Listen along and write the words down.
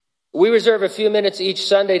We reserve a few minutes each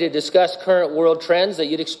Sunday to discuss current world trends that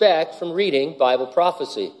you'd expect from reading Bible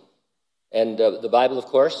prophecy. And the Bible, of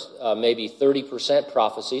course, may be 30%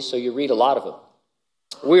 prophecy, so you read a lot of them.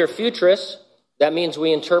 We are futurists. That means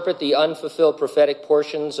we interpret the unfulfilled prophetic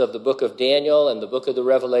portions of the book of Daniel and the book of the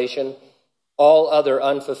Revelation, all other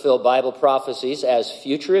unfulfilled Bible prophecies, as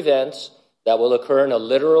future events that will occur in a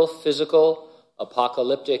literal, physical,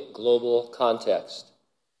 apocalyptic, global context.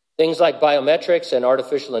 Things like biometrics and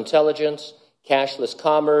artificial intelligence, cashless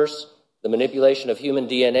commerce, the manipulation of human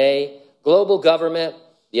DNA, global government,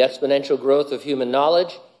 the exponential growth of human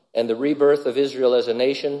knowledge, and the rebirth of Israel as a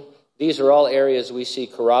nation. These are all areas we see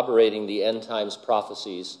corroborating the end times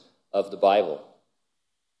prophecies of the Bible.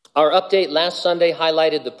 Our update last Sunday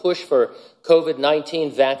highlighted the push for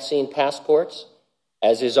COVID-19 vaccine passports.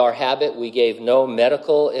 As is our habit, we gave no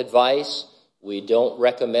medical advice. We don't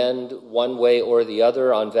recommend one way or the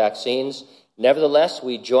other on vaccines. Nevertheless,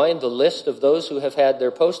 we joined the list of those who have had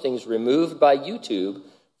their postings removed by YouTube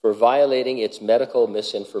for violating its medical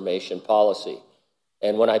misinformation policy.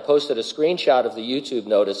 And when I posted a screenshot of the YouTube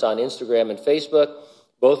notice on Instagram and Facebook,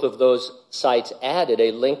 both of those sites added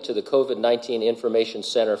a link to the COVID-19 Information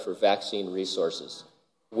Center for Vaccine Resources.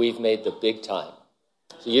 We've made the big time.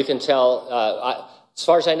 So you can tell, as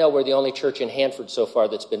far as I know, we're the only church in Hanford so far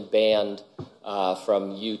that's been banned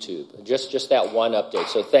from YouTube. Just that one update.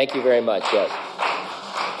 So thank you very much. Yes.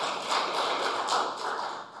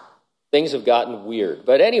 Things have gotten weird.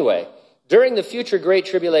 But anyway, during the future Great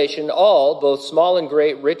Tribulation, all, both small and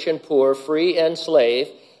great, rich and poor, free and slave,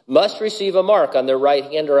 must receive a mark on their right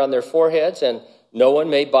hand or on their foreheads, and no one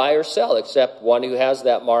may buy or sell except one who has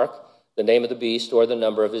that mark, the name of the beast, or the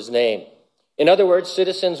number of his name. In other words,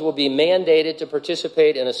 citizens will be mandated to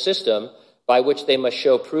participate in a system by which they must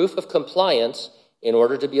show proof of compliance in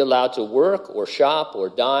order to be allowed to work or shop or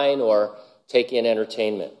dine or take in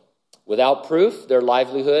entertainment. Without proof, their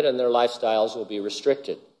livelihood and their lifestyles will be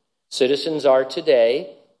restricted. Citizens are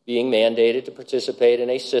today being mandated to participate in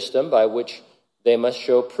a system by which they must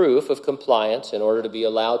show proof of compliance in order to be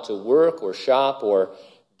allowed to work or shop or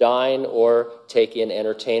dine or take in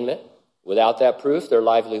entertainment. Without that proof, their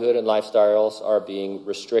livelihood and lifestyles are being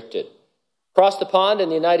restricted. Across the pond in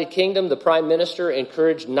the United Kingdom, the Prime Minister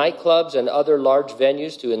encouraged nightclubs and other large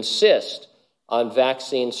venues to insist on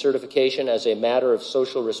vaccine certification as a matter of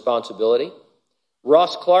social responsibility.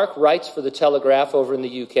 Ross Clark writes for The Telegraph over in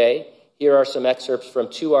the UK. Here are some excerpts from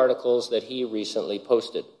 2 articles that he recently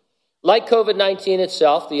posted. Like COVID-19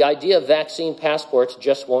 itself, the idea of vaccine passports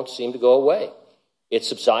just won't seem to go away. It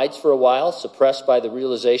subsides for a while, suppressed by the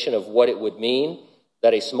realization of what it would mean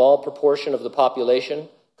that a small proportion of the population,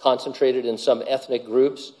 concentrated in some ethnic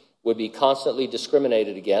groups, would be constantly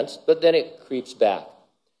discriminated against, but then it creeps back.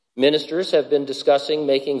 Ministers have been discussing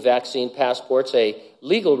making vaccine passports a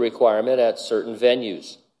legal requirement at certain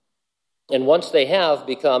venues. And once they have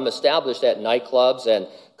become established at nightclubs and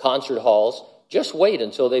concert halls, just wait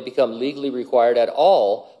until they become legally required at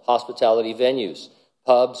all hospitality venues,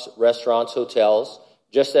 pubs, restaurants, hotels,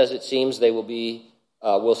 just as it seems they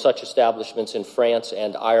will such establishments in France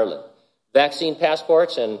and Ireland. Vaccine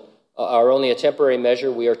passports are only a temporary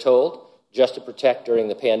measure, we are told, just to protect during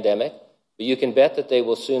the pandemic. But you can bet that they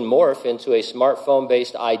will soon morph into a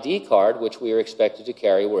smartphone-based ID card, which we are expected to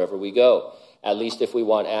carry wherever we go, at least if we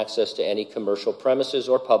want access to any commercial premises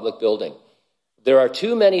or public building. There are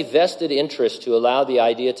too many vested interests to allow the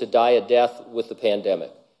idea to die a death with the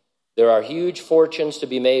pandemic. There are huge fortunes to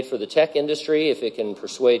be made for the tech industry if it can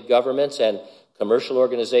persuade governments and commercial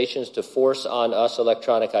organizations to force on us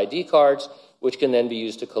electronic ID cards, which can then be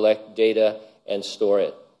used to collect data and store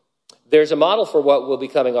it. There's a model for what will be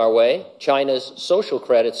coming our way, China's social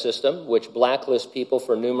credit system, which blacklists people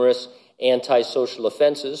for numerous antisocial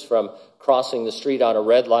offenses, from crossing the street on a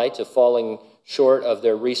red light to falling short of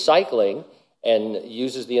their recycling, and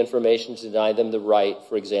uses the information to deny them the right,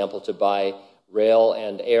 for example, to buy rail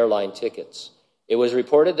and airline tickets. It was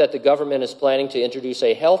reported that the government is planning to introduce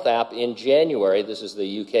a health app in January, this is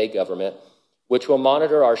the UK government, which will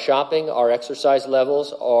monitor our shopping, our exercise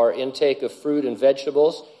levels, our intake of fruit and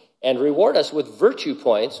vegetables, and reward us with virtue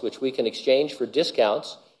points, which we can exchange for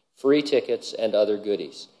discounts, free tickets, and other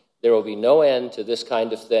goodies. There will be no end to this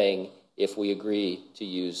kind of thing if we agree to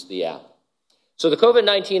use the app. So the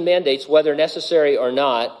COVID-19 mandates, whether necessary or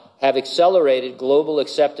not, have accelerated global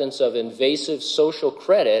acceptance of invasive social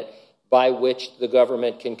credit by which the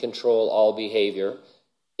government can control all behavior.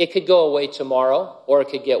 It could go away tomorrow, or it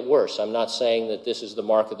could get worse. I'm not saying that this is the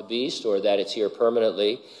mark of the beast or that it's here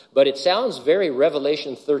permanently, but it sounds very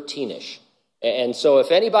Revelation 13-ish. And so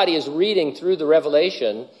if anybody is reading through the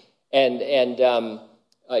Revelation and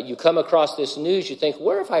you come across this news, you think,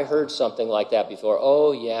 where have I heard something like that before?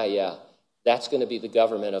 Oh, yeah. That's going to be the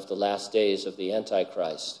government of the last days of the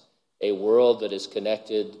Antichrist, a world that is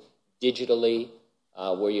connected digitally,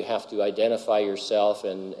 where you have to identify yourself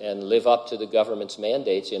and live up to the government's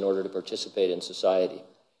mandates in order to participate in society.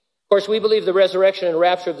 Of course, we believe the resurrection and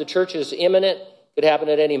rapture of the church is imminent. It could happen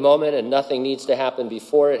at any moment, and nothing needs to happen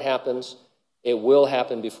before it happens. It will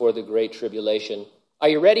happen before the Great Tribulation. Are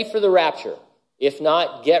you ready for the rapture? If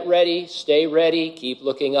not, get ready, stay ready, keep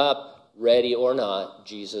looking up. Ready or not,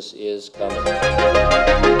 Jesus is coming.